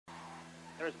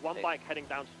There's one bike heading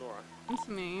down to Nora. It's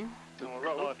me. I don't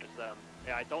know if it's them.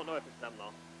 Yeah, I don't know if it's them though.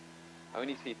 I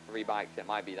only see 3 bikes. It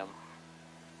might be them.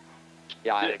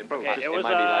 Yeah, it might be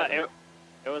them.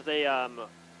 It was a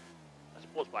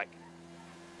sports bike.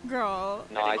 Girl.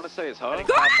 No, I want to say it's her. Girl!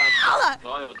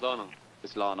 No, it was Lana.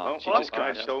 It's Lana. Oh, She just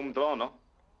crashed. domed Lana.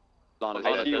 Lana's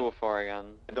I see you all 4 again.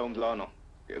 I domed Lana.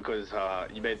 Because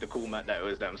you made the call, Matt, that it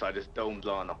was them, so I just domed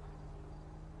Lana.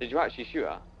 Did you actually shoot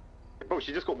her? Bro,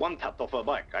 she just got one tapped off her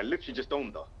bike. I literally just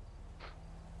domed her.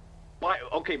 Why?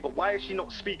 Okay, but why is she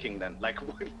not speaking then? Like,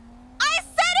 what? I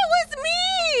said it was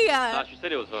me! Nah, she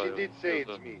said it was her. She did say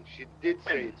it's me. She did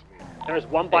say it's me. There's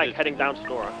one bike heading down to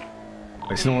Nora.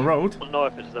 It's on the road? I don't know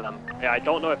if it's them. Yeah, I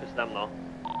don't know if it's them though.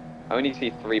 I only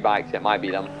see 3 bikes. It might be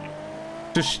them.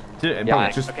 Just, yeah, bro,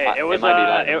 just. Okay, it was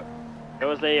it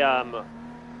was a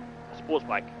sports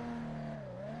bike.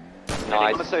 No,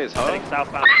 I want to say it's her. Heading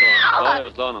southbound. No, it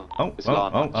was Lana. Oh, it's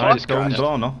Lana. I just domed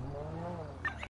Lana.